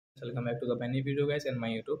Welcome back to the many video guys and my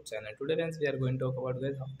YouTube channel. Today friends we are going to talk about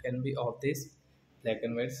guys how can we off this black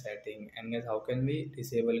and white setting, and guys how can we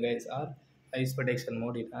disable guys our eyes protection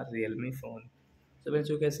mode in our Realme phone. So when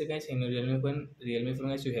you can see guys in your Realme phone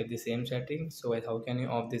guys you have the same setting. So guys how can you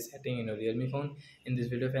off this setting in your Realme phone? In this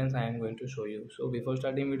video friends I am going to show you. So before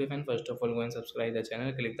starting video friends, first of all go and subscribe the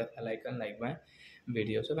channel, click the bell icon, like my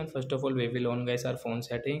video. So then first of all we will on guys our phone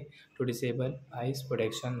setting to disable eyes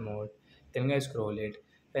protection mode. Then guys scroll it.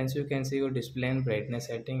 Friends you can see your display and brightness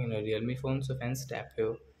setting in your Realme phone. So friends tap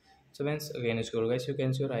here. So friends again scroll guys, you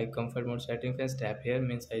can see your eye comfort mode setting. Friends tap here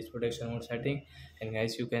means eyes protection mode setting, and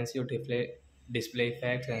guys you can see your display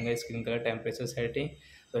effects and guys screen color temperature setting.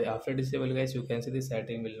 So after disable guys you can see the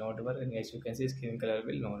setting will not work, and guys you can see screen color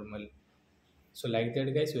will normal. So like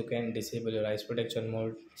that guys you can disable your eyes protection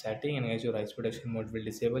mode setting, and guys your eyes protection mode will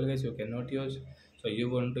disable guys, you cannot use. So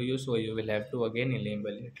you want to use, so you will have to again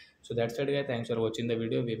enable it. So that's it guys, thanks for watching the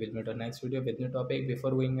video. We will meet on next video with new topic.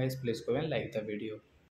 Before going guys, please go and like the video.